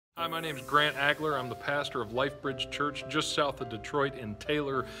Hi, my name is Grant Agler. I'm the pastor of LifeBridge Church just south of Detroit in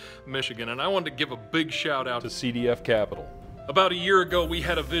Taylor, Michigan. And I wanted to give a big shout out to CDF Capital. About a year ago, we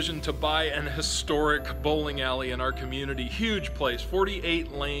had a vision to buy an historic bowling alley in our community. Huge place,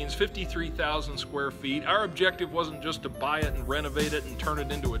 48 lanes, 53,000 square feet. Our objective wasn't just to buy it and renovate it and turn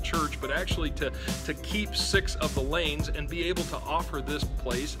it into a church, but actually to keep 6 of the lanes and be able to offer this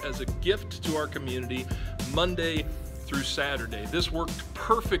place as a gift to our community Monday through Saturday. This worked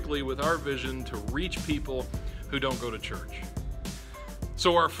perfectly with our vision to reach people who don't go to church.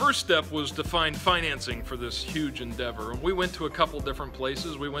 So our first step was to find financing for this huge endeavor. And we went to a couple different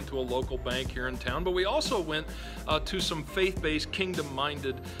places. We went to a local bank here in town, but we also went to some faith-based,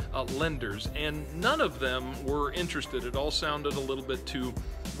 kingdom-minded lenders, and none of them were interested. It all sounded a little bit too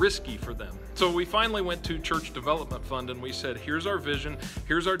risky for them. So we finally went to Church Development Fund and we said, here's our vision,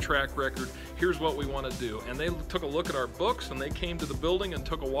 here's our track record, here's what we want to do. And they took a look at our books and they came to the building and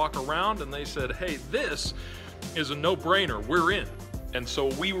took a walk around and they said, hey, this is a no-brainer, we're in. And so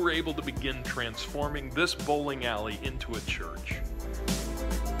we were able to begin transforming this bowling alley into a church.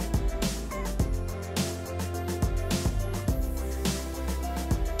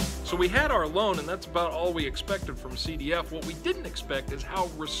 So we had our loan, and that's about all we expected from CDF. What we didn't expect is how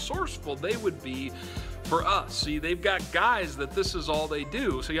resourceful they would be for us. See, they've got guys that this is all they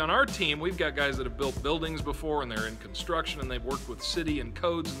do. See, on our team, we've got guys that have built buildings before, and they're in construction, and they've worked with city and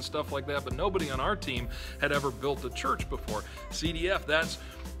codes and stuff like that, but nobody on our team had ever built a church before. CDF,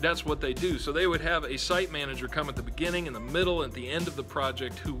 that's what they do. So they would have a site manager come at the beginning, in the middle, and at the end of the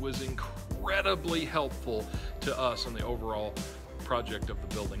project who was incredibly helpful to us in the overall project of the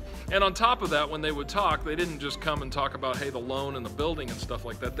building. And on top of that, when they would talk, they didn't just come and talk about, hey, the loan and the building and stuff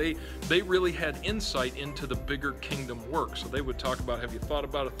like that. They really had insight into the bigger kingdom work. So they would talk about, have you thought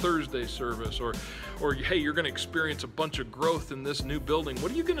about a Thursday service? Or hey, you're going to experience a bunch of growth in this new building.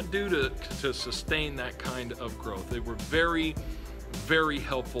 What are you going to do to sustain that kind of growth? They were very, very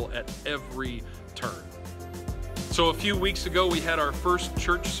helpful at every turn. So a few weeks ago, we had our first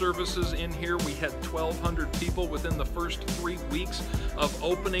church services in here. We had 1,200 people within the first 3 weeks of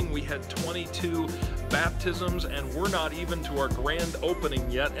opening. We had 22 baptisms, and we're not even to our grand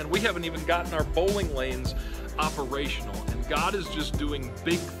opening yet, and we haven't even gotten our bowling lanes operational. And God is just doing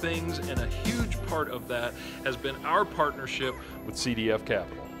big things, and a huge part of that has been our partnership with CDF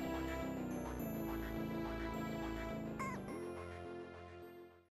Capital.